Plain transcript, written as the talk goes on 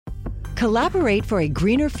Collaborate for a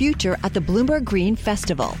greener future at the Bloomberg Green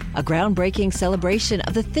Festival, a groundbreaking celebration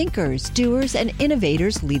of the thinkers, doers, and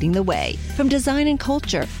innovators leading the way. From design and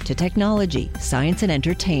culture to technology, science, and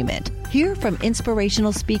entertainment. Hear from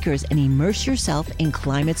inspirational speakers and immerse yourself in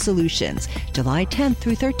climate solutions. July 10th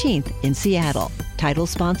through 13th in Seattle. Title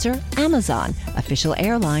sponsor, Amazon. Official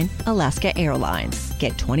airline, Alaska Airlines.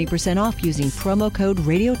 Get 20% off using promo code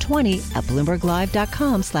radio20 at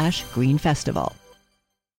bloomberglive.com/greenfestival.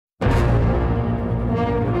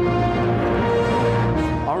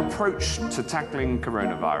 Our approach to tackling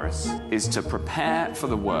coronavirus is to prepare for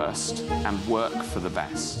the worst and work for the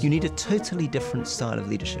best. You need a totally different style of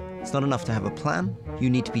leadership. It's not enough to have a plan.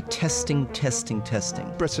 You need to be testing.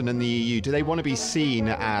 Britain and the EU, do they want to be seen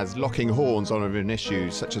as locking horns on an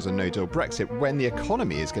issue such as a no-deal Brexit when the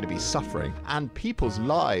economy is going to be suffering and people's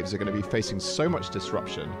lives are going to be facing so much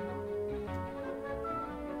disruption?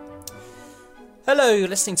 Hello, you're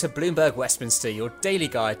listening to Bloomberg Westminster, your daily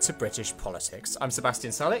guide to British politics. I'm Sebastian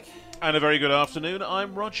Salek. And a very good afternoon.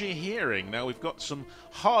 I'm Roger Hearing. Now, we've got some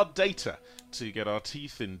hard data to get our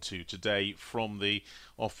teeth into today from the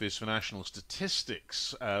Office for National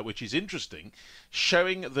Statistics, which is interesting,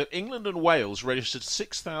 showing that England and Wales registered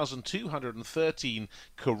 6,213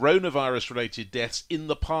 coronavirus-related deaths in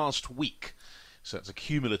the past week. So that's a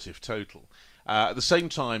cumulative total. At the same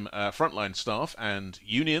time, frontline staff and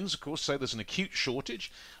unions, of course, say there's an acute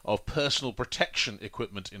shortage of personal protection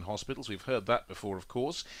equipment in hospitals. We've heard that before, of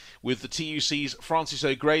course, with the TUC's Francis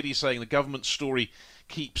O'Grady saying the government story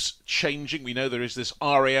keeps changing. We know there is this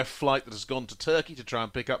RAF flight that has gone to Turkey to try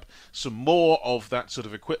and pick up some more of that sort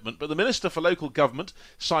of equipment. But the Minister for Local Government,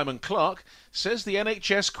 Simon Clarke, says the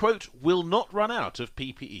NHS, quote, will not run out of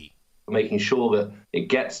PPE. Making sure that it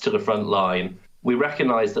gets to the front line. We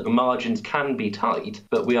recognise that the margins can be tight,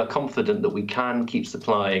 but we are confident that we can keep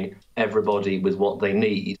supplying everybody with what they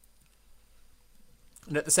need.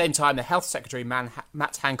 And at the same time, the Health Secretary,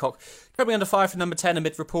 Matt Hancock, coming under fire for Number 10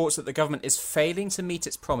 amid reports that the government is failing to meet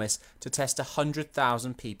its promise to test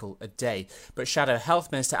 100,000 people a day. But Shadow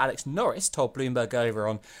Health Minister Alex Norris told Bloomberg earlier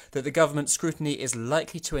on that the government's scrutiny is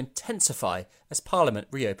likely to intensify as Parliament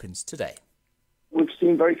reopens today. We've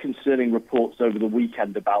seen very concerning reports over the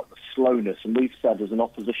weekend about the slowness, and we've said as an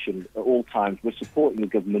opposition at all times we're supporting the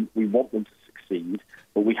government, we want them to succeed,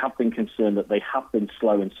 but we have been concerned that they have been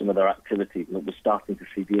slow in some of their activities and that we're starting to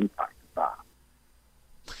see the impact of that.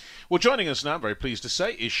 Well, joining us now, I'm very pleased to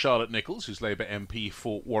say, is Charlotte Nichols, who's Labour MP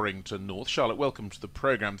for Warrington North. Charlotte, welcome to the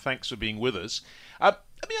programme. Thanks for being with us. Let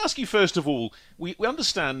me ask you first of all, we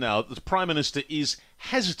understand now that the Prime Minister is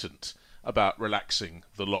hesitant about relaxing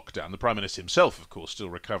the lockdown. The Prime Minister himself, of course,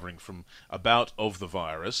 still recovering from a bout of the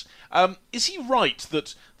virus. Is he right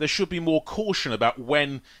that there should be more caution about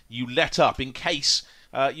when you let up in case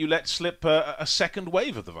you let slip a second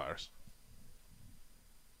wave of the virus?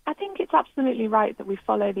 I think it's absolutely right that we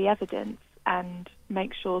follow the evidence and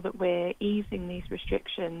make sure that we're easing these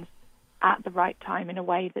restrictions at the right time in a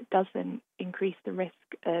way that doesn't increase the risk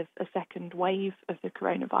of a second wave of the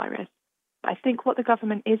coronavirus. I think what the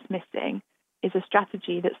government is missing is a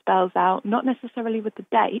strategy that spells out, not necessarily with the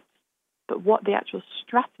dates, but what the actual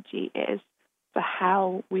strategy is for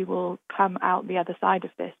how we will come out the other side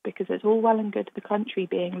of this, because it's all well and good the country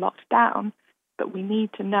being locked down, but we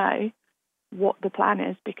need to know what the plan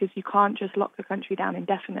is, because you can't just lock the country down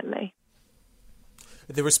indefinitely.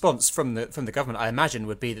 The response from the government, I imagine,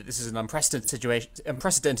 would be that this is an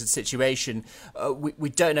unprecedented situation. We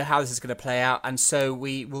don't know how this is going to play out, and so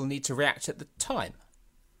we will need to react at the time.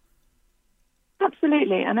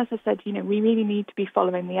 Absolutely, and as I said, we really need to be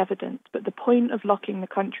following the evidence. But the point of locking the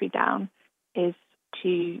country down is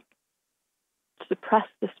to suppress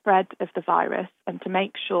the spread of the virus and to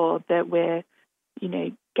make sure that we're,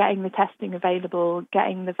 getting the testing available,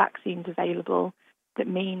 getting the vaccines available, that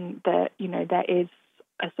mean that there is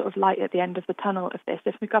a sort of light at the end of the tunnel of this.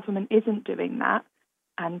 If the government isn't doing that,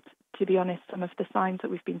 and to be honest, some of the signs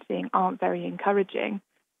that we've been seeing aren't very encouraging,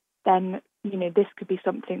 then, this could be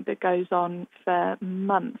something that goes on for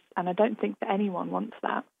months. And I don't think that anyone wants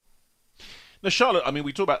that. Now, Charlotte,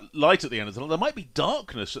 we talk about light at the end of the tunnel. There might be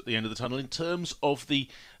darkness at the end of the tunnel in terms of the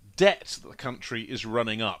debt that the country is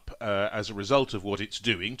running up as a result of what it's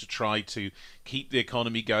doing to try to keep the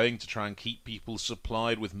economy going, to try and keep people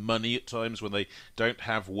supplied with money at times when they don't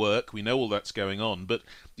have work. We know all that's going on. But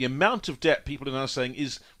the amount of debt people are now saying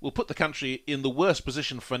will put the country in the worst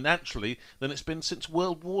position financially than it's been since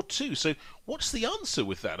World War II. So what's the answer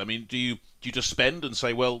with that? Do you just spend and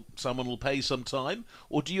say, well, someone will pay some time?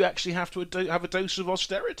 Or do you actually have to have a dose of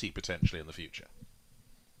austerity potentially in the future?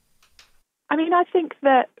 I think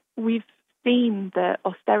that we've seen that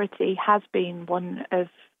austerity has been one of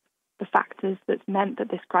the factors that's meant that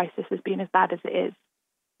this crisis has been as bad as it is.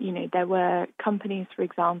 There were companies, for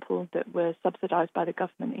example, that were subsidised by the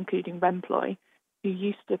government, including Remploy, who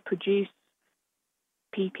used to produce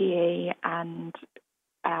PPE and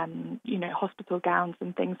hospital gowns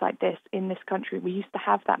and things like this in this country. We used to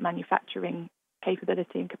have that manufacturing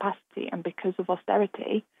capability and capacity, and because of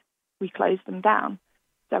austerity, we closed them down.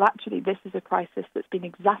 So actually, this is a crisis that's been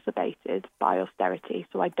exacerbated by austerity.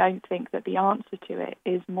 So I don't think that the answer to it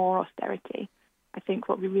is more austerity. I think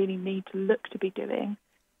what we really need to look to be doing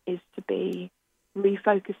is to be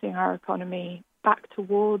refocusing our economy back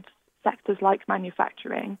towards sectors like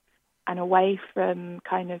manufacturing and away from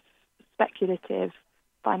kind of speculative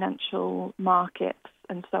financial markets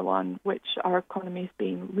and so on, which our economy has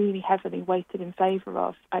been really heavily weighted in favour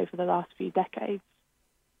of over the last few decades.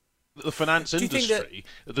 The finance industry,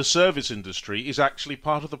 the service industry, is actually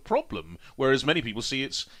part of the problem, whereas many people see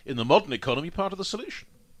it's, in the modern economy, part of the solution.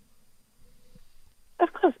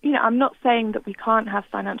 Of course, I'm not saying that we can't have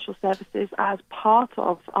financial services as part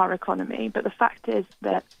of our economy, but the fact is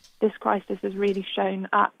that this crisis has really shown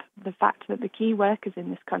up the fact that the key workers in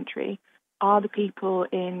this country are the people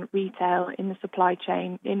in retail, in the supply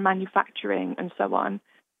chain, in manufacturing and so on.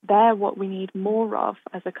 They're what we need more of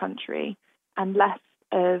as a country and less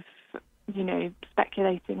of,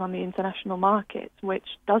 speculating on the international markets, which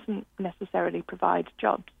doesn't necessarily provide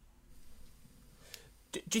jobs.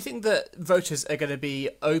 Do you think that voters are going to be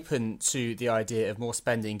open to the idea of more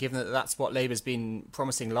spending, given that that's what Labour's been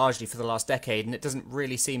promising largely for the last decade and it doesn't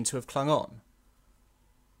really seem to have clung on?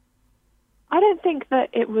 I don't think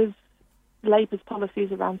that it was Labour's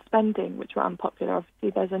policies around spending which were unpopular.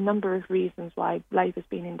 Obviously, there's a number of reasons why Labour's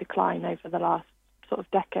been in decline over the last sort of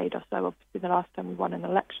decade or so. Obviously, the last time we won an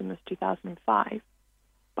election was 2005.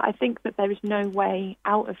 But I think that there is no way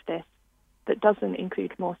out of this that doesn't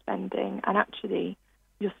include more spending. And actually,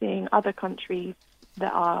 you're seeing other countries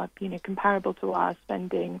that are, comparable to ours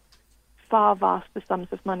spending far vaster sums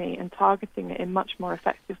of money and targeting it in much more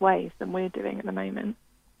effective ways than we're doing at the moment.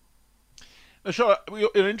 Now, Charlotte,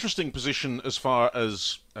 you're in an interesting position as far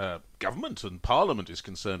as government and Parliament is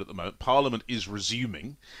concerned at the moment. Parliament is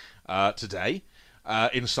resuming today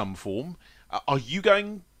in some form. Are you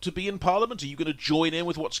going to be in Parliament? Are you going to join in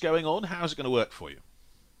with what's going on? How's it going to work for you?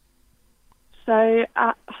 So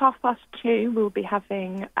at 2:30, we'll be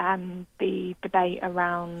having the debate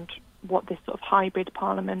around what this sort of hybrid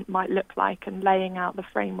parliament might look like and laying out the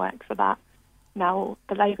framework for that. Now,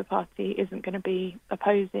 the Labour Party isn't going to be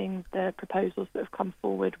opposing the proposals that have come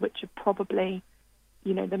forward, which are probably,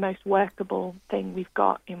 the most workable thing we've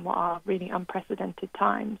got in what are really unprecedented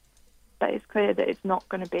times. But it's clear that it's not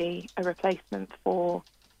going to be a replacement for,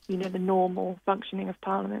 the normal functioning of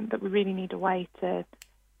Parliament, but we really need a way to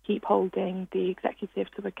keep holding the executive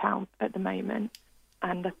to account at the moment.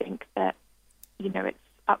 And I think that, it's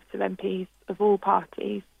up to MPs of all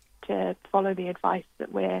parties to follow the advice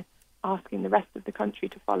that we're asking the rest of the country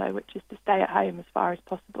to follow, which is to stay at home as far as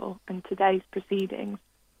possible. And today's proceedings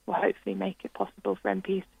will hopefully make it possible for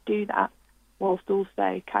MPs to do that, whilst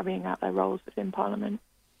also carrying out their roles within Parliament.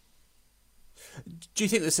 Do you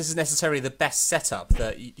think this is necessarily the best setup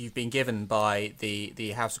that you've been given by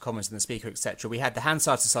the House of Commons and the Speaker, etc.? We had the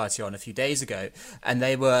Hansard Society on a few days ago, and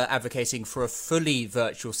they were advocating for a fully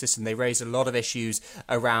virtual system. They raised a lot of issues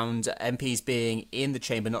around MPs being in the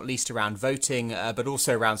chamber, not least around voting, but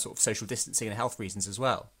also around sort of social distancing and health reasons as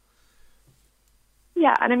well.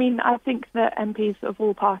 Yeah, and I think that MPs of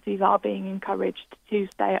all parties are being encouraged to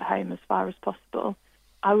stay at home as far as possible.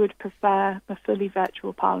 I would prefer a fully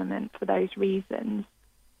virtual parliament for those reasons,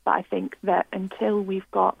 but I think that until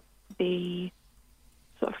we've got the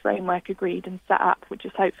sort of framework agreed and set up, which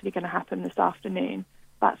is hopefully going to happen this afternoon,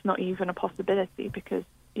 that's not even a possibility because,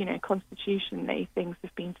 constitutionally things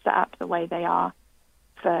have been set up the way they are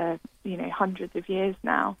for, hundreds of years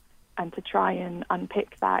now, and to try and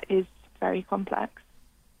unpick that is very complex.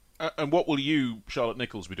 And what will you, Charlotte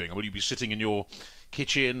Nichols, be doing? Will you be sitting in your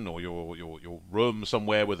kitchen or your room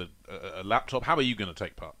somewhere with a laptop? How are you going to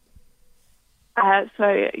take part?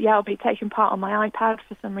 I'll be taking part on my iPad.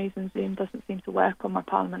 For some reason, Zoom doesn't seem to work on my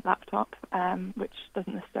Parliament laptop, which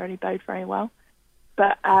doesn't necessarily bode very well.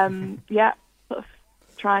 But, sort of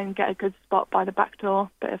try and get a good spot by the back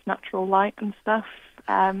door, bit of natural light and stuff.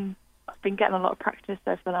 I've been getting a lot of practice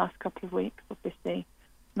over the last couple of weeks. Obviously,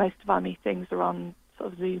 most of our meetings are on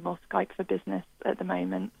sort of Zoom or Skype for Business at the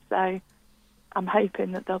moment. So I'm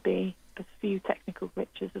hoping that there'll be as few technical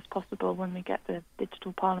glitches as possible when we get the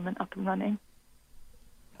digital parliament up and running.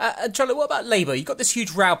 Charlotte, what about Labour? You've got this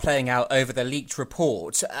huge row playing out over the leaked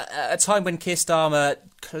report at a time when Keir Starmer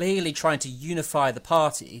clearly trying to unify the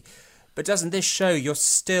party. But doesn't this show you're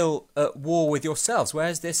still at war with yourselves? Where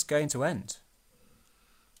is this going to end?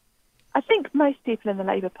 I think most people in the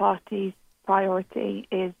Labour Party's priority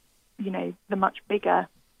is, the much bigger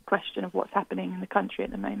question of what's happening in the country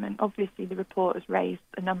at the moment. Obviously, the report has raised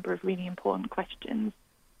a number of really important questions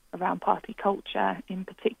around party culture in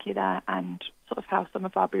particular and sort of how some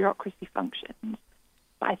of our bureaucracy functions.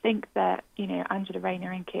 But I think that, Angela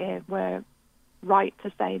Rayner and Keir were right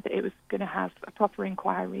to say that it was going to have a proper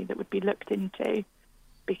inquiry that would be looked into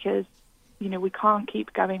because, we can't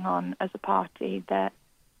keep going on as a party that,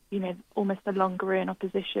 almost the longer we're in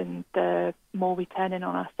opposition, the more we turn in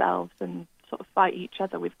on ourselves and sort of fight each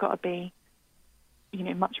other. We've got to be,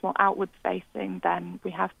 much more outwards facing than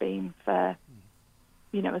we have been for,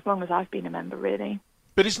 as long as I've been a member, really.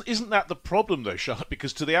 But isn't that the problem, though, Charlotte?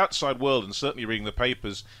 Because to the outside world, and certainly reading the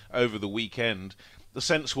papers over the weekend, the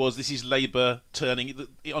sense was this is Labour turning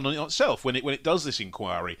on itself. When it does this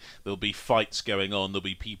inquiry, there'll be fights going on, there'll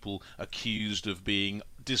be people accused of being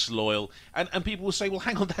disloyal, and people will say, well,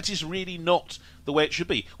 hang on, that is really not the way it should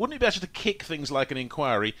be. Wouldn't it be better to kick things like an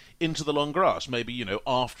inquiry into the long grass, maybe,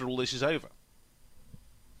 after all this is over?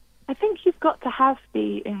 I think you've got to have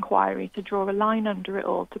the inquiry to draw a line under it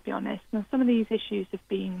all, to be honest. Now, some of these issues have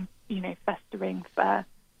been, festering for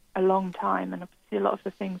a long time, and obviously a lot of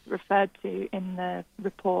the things referred to in the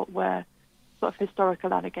report were sort of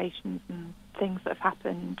historical allegations and things that have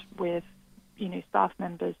happened with, staff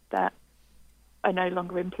members that are no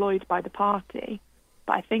longer employed by the party.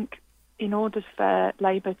 But I think in order for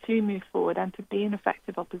Labour to move forward and to be an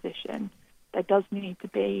effective opposition, there does need to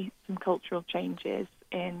be some cultural changes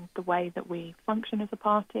in the way that we function as a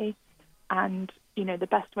party. And, the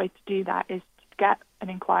best way to do that is to get an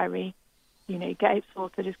inquiry, get it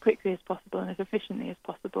sorted as quickly as possible and as efficiently as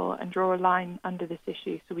possible and draw a line under this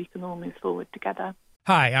issue so we can all move forward together.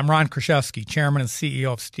 Hi, I'm Ron Kraszewski, Chairman and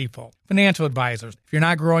CEO of Stifel. Financial advisors. If you're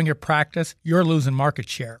not growing your practice, you're losing market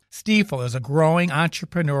share. Stifel is a growing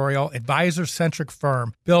entrepreneurial, advisor-centric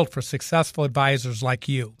firm built for successful advisors like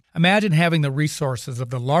you. Imagine having the resources of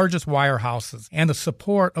the largest wirehouses and the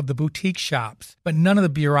support of the boutique shops, but none of the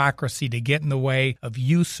bureaucracy to get in the way of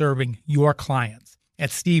you serving your clients. At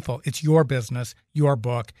Stifel, it's your business, your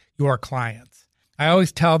book, your clients. I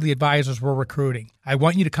always tell the advisors we're recruiting, I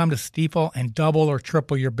want you to come to Stifel and double or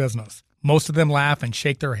triple your business. Most of them laugh and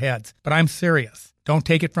shake their heads, but I'm serious. Don't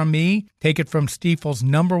take it from me. Take it from Stifel's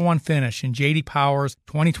 #1 finish in J.D. Power's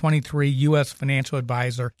 2023 U.S. Financial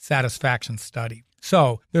Advisor Satisfaction Study.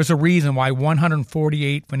 So, there's a reason why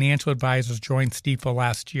 148 financial advisors joined Stifel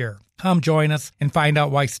last year. Come join us and find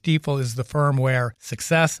out why Stifel is the firm where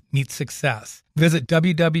success meets success. Visit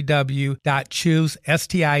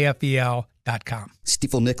www.choosestifel.com.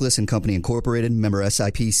 Stifel Nichols and Company Incorporated, member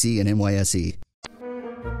SIPC and NYSE.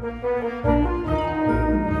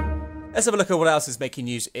 Let's have a look at what else is making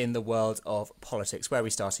news in the world of politics. Where are we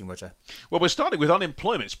starting, Roger? Well, we're starting with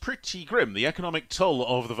unemployment. It's pretty grim. The economic toll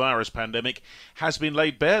of the virus pandemic has been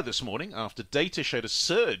laid bare this morning after data showed a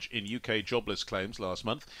surge in UK jobless claims last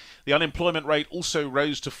month. The unemployment rate also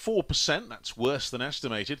rose to 4%. That's worse than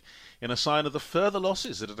estimated, in a sign of the further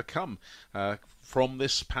losses that are to come from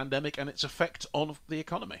this pandemic and its effect on the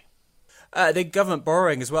economy. The government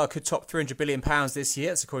borrowing as well could top £300 billion this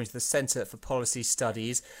year. That's according to the Centre for Policy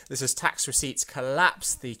Studies. This as tax receipts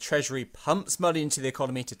collapse. The Treasury pumps money into the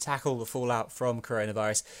economy to tackle the fallout from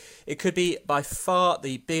coronavirus. It could be by far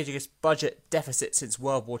the biggest budget deficit since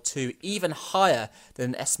World War II, even higher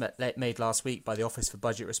than an estimate made last week by the Office for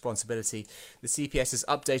Budget Responsibility. The CPS's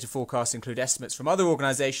updated forecasts include estimates from other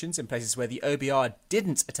organisations in places where the OBR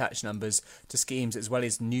didn't attach numbers to schemes, as well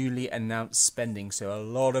as newly announced spending. So a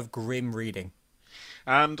lot of grim reading.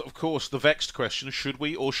 And, of course, the vexed question, should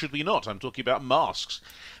we or should we not? I'm talking about masks.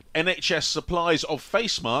 NHS supplies of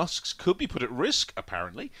face masks could be put at risk,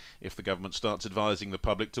 apparently, if the government starts advising the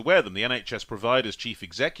public to wear them. The NHS provider's chief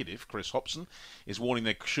executive, Chris Hobson, is warning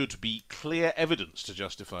there should be clear evidence to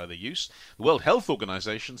justify their use. The World Health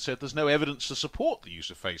Organization said there's no evidence to support the use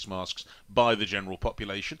of face masks by the general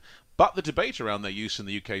population, but the debate around their use in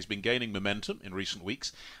the UK has been gaining momentum in recent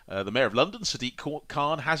weeks. The Mayor of London, Sadiq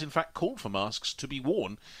Khan, has in fact called for masks to be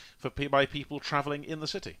worn by people travelling in the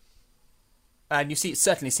city. And you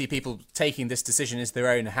certainly see people taking this decision into their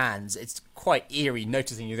own hands. It's quite eerie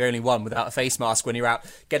noticing you're the only one without a face mask when you're out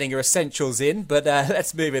getting your essentials in. But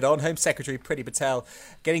let's move it on. Home Secretary Priti Patel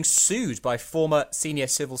getting sued by former senior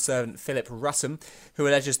civil servant Philip Russam, who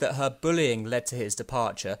alleges that her bullying led to his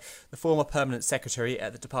departure. The former permanent secretary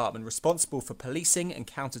at the department responsible for policing and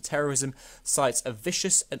counter-terrorism cites a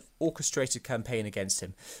vicious and orchestrated campaign against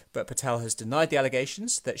him. But Patel has denied the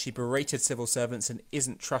allegations that she berated civil servants and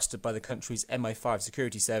isn't trusted by the country's MI5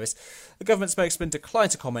 security service. The government spokesman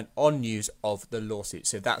declined to comment on news of the lawsuit.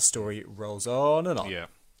 So that story rolls on and on. Yeah.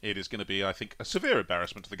 It is going to be, I think, a severe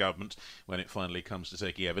embarrassment to the government when it finally comes to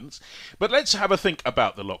taking evidence. But let's have a think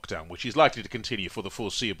about the lockdown, which is likely to continue for the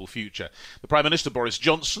foreseeable future. The Prime Minister, Boris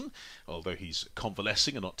Johnson, although he's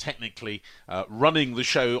convalescing and not technically running the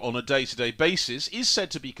show on a day-to-day basis, is said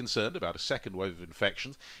to be concerned about a second wave of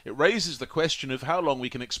infections. It raises the question of how long we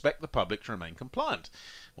can expect the public to remain compliant.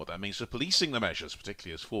 What that means for policing the measures,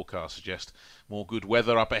 particularly as forecasts suggest more good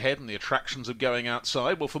weather up ahead and the attractions of going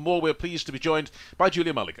outside. Well, for more, we're pleased to be joined by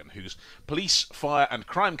Julia Mulligan, who's Police, Fire and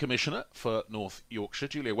Crime Commissioner for North Yorkshire.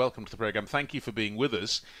 Julia, welcome to the programme. Thank you for being with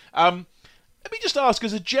us. Let me just ask,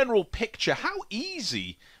 as a general picture, how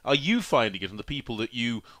easy are you finding it, and the people that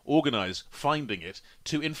you organise finding it,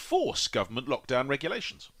 to enforce government lockdown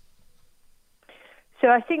regulations? So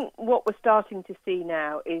I think what we're starting to see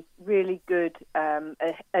now is really good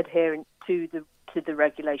adherence to the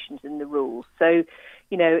regulations and the rules. So,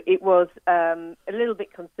 it was a little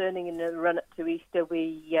bit concerning in the run-up to Easter.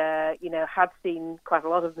 We, had seen quite a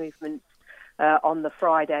lot of movements on the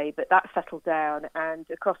Friday, but that settled down. And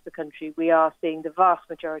across the country, we are seeing the vast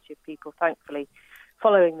majority of people, thankfully,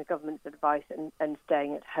 following the government's advice and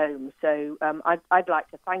staying at home. So I'd like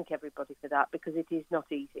to thank everybody for that, because it is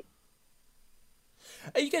not easy.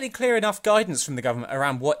 Are you getting clear enough guidance from the government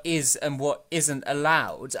around what is and what isn't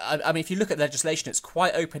allowed? I mean, if you look at legislation, it's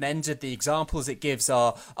quite open-ended. The examples it gives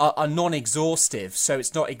are non-exhaustive, so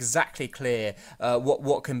it's not exactly clear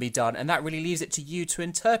what can be done, and that really leaves it to you to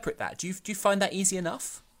interpret that. Do you find that easy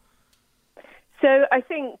enough? So I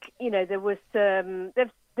think, there was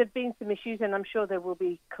there've been some issues, and I'm sure there will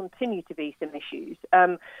continue to be some issues.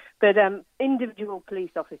 But individual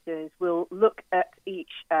police officers will look at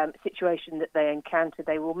each situation that they encounter.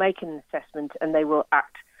 They will make an assessment and they will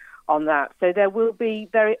act on that. So there will be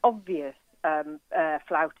very obvious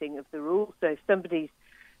flouting of the rules. So if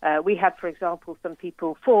we had, for example, some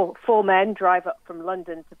people, four men drive up from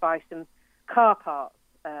London to buy some car parts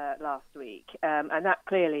last week, and that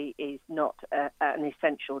clearly is not an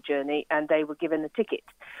essential journey, and they were given a ticket.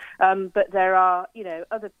 But there are,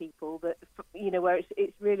 other people that, where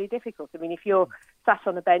it's really difficult. I mean, if you're sat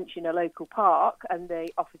on a bench in a local park and the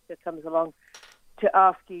officer comes along to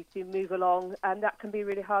ask you to move along, and that can be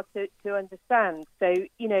really hard to understand. So,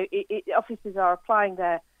 officers are applying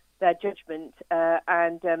their judgment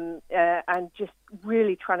and just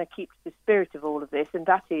really trying to keep the spirit of all of this, and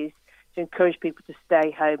that is to encourage people to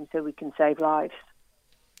stay home so we can save lives.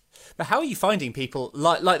 But how are you finding people,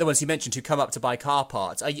 like the ones you mentioned, who come up to buy car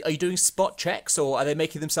parts? Are you doing spot checks, or are they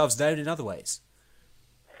making themselves known in other ways?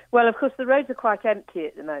 Well, of course, the roads are quite empty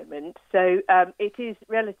at the moment, so it is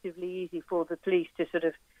relatively easy for the police to sort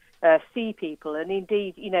of see people. And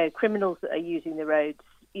indeed, criminals that are using the roads,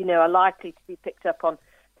 are likely to be picked up on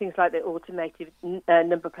things like the automated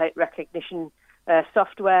number plate recognition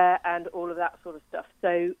software and all of that sort of stuff.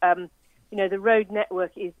 So, the road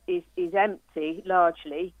network is empty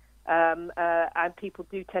largely, and people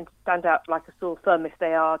do tend to stand out like a sore thumb if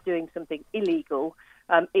they are doing something illegal.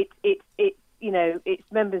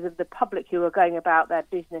 It's members of the public who are going about their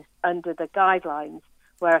business under the guidelines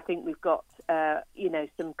where I think we've got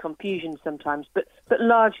some confusion sometimes. But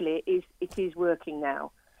largely it is working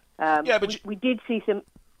now. We did see some.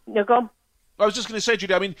 No, go on. I was just going to say,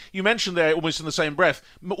 Judy, I mean, you mentioned there almost in the same breath,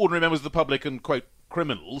 ordinary members of the public and, quote,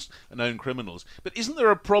 criminals, known criminals. But isn't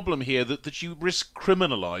there a problem here that you risk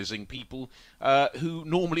criminalising people who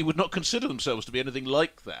normally would not consider themselves to be anything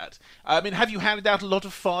like that? I mean, have you handed out a lot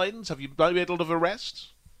of fines? Have you made a lot of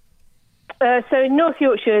arrests? So in North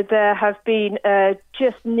Yorkshire, there have been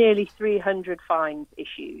just nearly 300 fines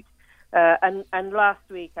issued. And last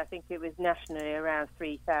week, I think it was nationally around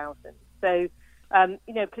 3,000. So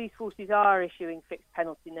police forces are issuing fixed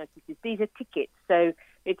penalty notices. These are tickets, so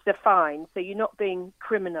it's a fine, so you're not being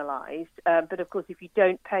criminalised. But of course, if you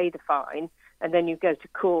don't pay the fine and then you go to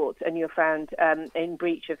court and you're found in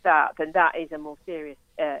breach of that, then that is a more serious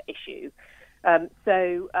issue. The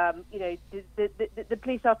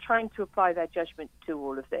police are trying to apply their judgment to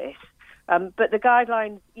all of this. But the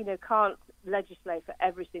guidelines, can't legislate for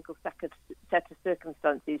every single set of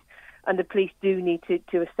circumstances, and the police do need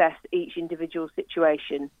to assess each individual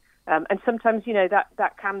situation. And sometimes,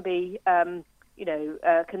 that can be, can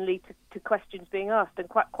lead to questions being asked, and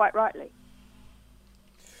quite rightly.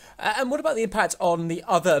 And what about the impact on the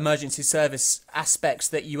other emergency service aspects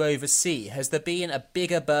that you oversee? Has there been a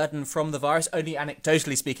bigger burden from the virus? Only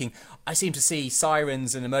anecdotally speaking, I seem to see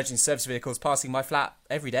sirens and emergency service vehicles passing my flat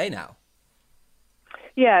every day now.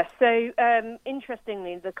 Yeah, so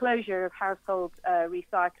interestingly, the closure of household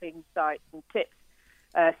recycling sites and tips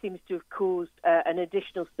seems to have caused an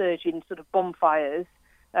additional surge in sort of bonfires,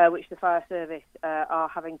 which the fire service are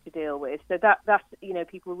having to deal with. So that's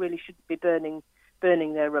people really shouldn't be burning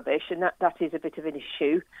their rubbish, and that is a bit of an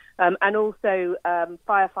issue. And also,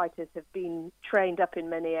 firefighters have been trained up in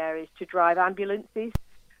many areas to drive ambulances,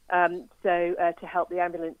 to help the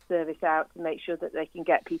ambulance service out to make sure that they can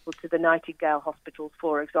get people to the Nightingale hospitals,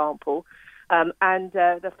 for example. And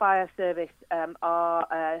the fire service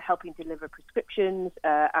are helping deliver prescriptions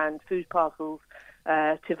and food parcels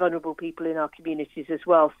to vulnerable people in our communities as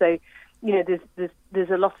well. So, there's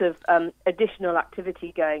a lot of additional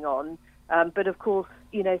activity going on. But of course,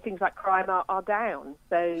 things like crime are down.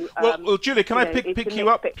 So, well, Julia, can I pick you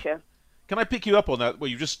up? Picture. Can I pick you up on that? Well,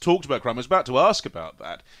 you just talked about crime. I was about to ask about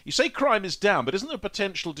that. You say crime is down, but isn't there a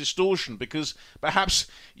potential distortion because perhaps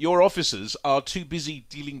your officers are too busy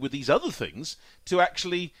dealing with these other things to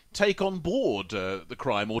actually take on board the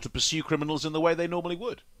crime or to pursue criminals in the way they normally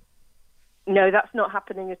would? No, that's not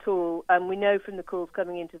happening at all. We know from the calls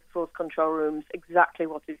coming into the force control rooms exactly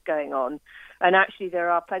what is going on. And actually, there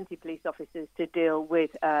are plenty of police officers to deal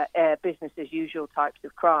with business as usual types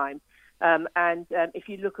of crime. And if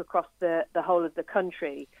you look across the whole of the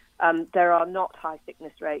country, there are not high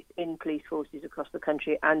sickness rates in police forces across the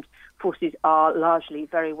country, and forces are largely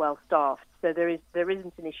very well staffed. So there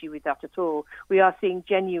isn't an issue with that at all. We are seeing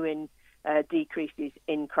genuine decreases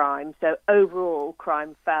in crime. So overall,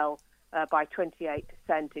 crime fell by 28%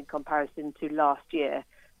 in comparison to last year.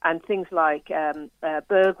 And things like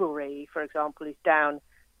burglary, for example, is down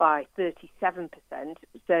by 37%.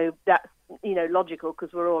 So that's, logical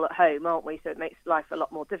because we're all at home, aren't we? So it makes life a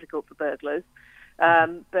lot more difficult for burglars.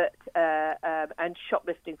 And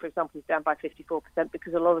shoplifting, for example, is down by 54%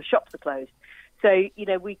 because a lot of shops are closed. So,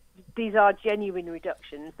 these are genuine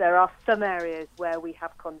reductions. There are some areas where we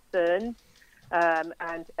have concerns,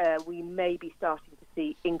 and we may be starting to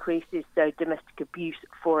see increases, so domestic abuse,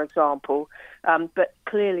 for example. But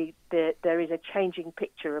clearly there is a changing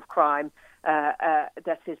picture of crime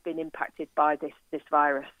that has been impacted by this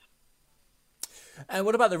virus. And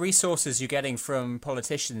what about the resources you're getting from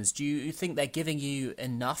politicians? Do you think they're giving you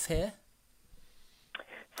enough here?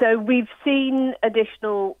 So we've seen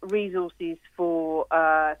additional resources for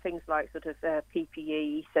things like sort of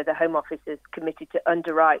PPE. So the Home Office is committed to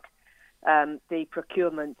underwrite the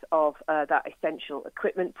procurement of that essential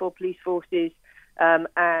equipment for police forces.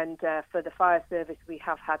 And for the fire service, we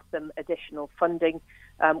have had some additional funding.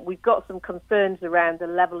 We've got some concerns around the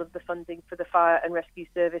level of the funding for the fire and rescue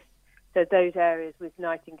service. So those areas with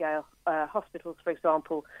Nightingale hospitals, for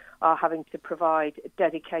example, are having to provide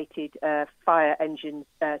dedicated fire engines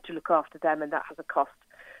to look after them, and that has a cost,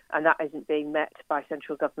 and that isn't being met by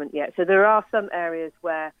central government yet. So there are some areas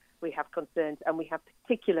where we have concerns, and we have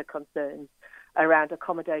particular concerns around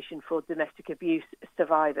accommodation for domestic abuse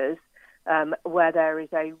survivors, where there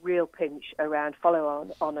is a real pinch around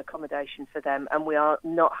follow-on accommodation for them, and we are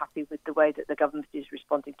not happy with the way that the government is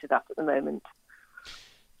responding to that at the moment.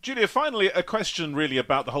 Julia, finally, a question really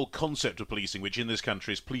about the whole concept of policing, which in this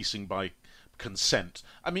country is policing by consent.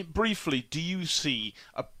 I mean, briefly, do you see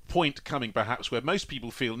a point coming perhaps where most people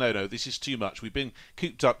feel, no, this is too much, we've been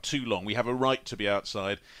cooped up too long, we have a right to be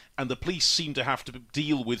outside, and the police seem to have to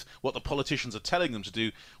deal with what the politicians are telling them to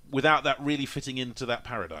do without that really fitting into that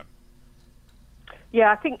paradigm?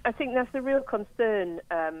 Yeah, I think that's a real concern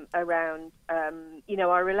around,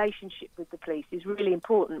 our relationship with the police is really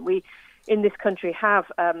important. We, in this country,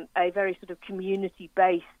 have a very sort of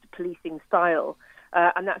community-based policing style,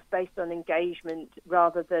 and that's based on engagement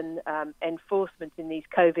rather than enforcement in these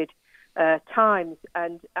COVID times.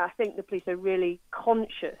 And I think the police are really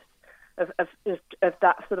conscious of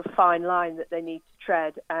that sort of fine line that they need to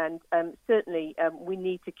tread, and certainly we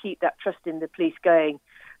need to keep that trust in the police going.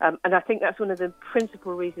 And I think that's one of the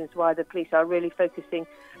principal reasons why the police are really focusing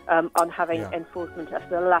on having enforcement as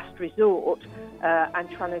the last resort and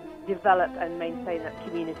trying to develop and maintain that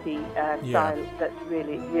community style that's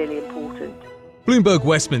really, really important. Bloomberg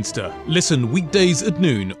Westminster. Listen weekdays at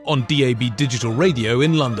noon on DAB Digital Radio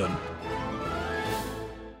in London.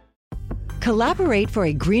 Collaborate for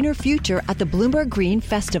a greener future at the Bloomberg Green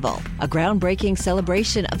Festival, a groundbreaking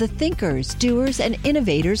celebration of the thinkers, doers, and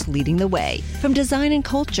innovators leading the way. From design and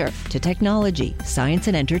culture to technology, science,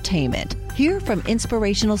 and entertainment. Hear from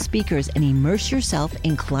inspirational speakers and immerse yourself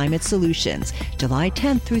in climate solutions. July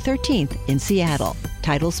 10th through 13th in Seattle.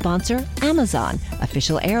 Title sponsor, Amazon.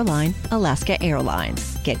 Official airline, Alaska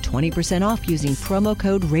Airlines. Get 20% off using promo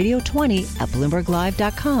code RADIO20 at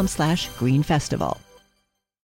BloombergLive.com/Green Festival.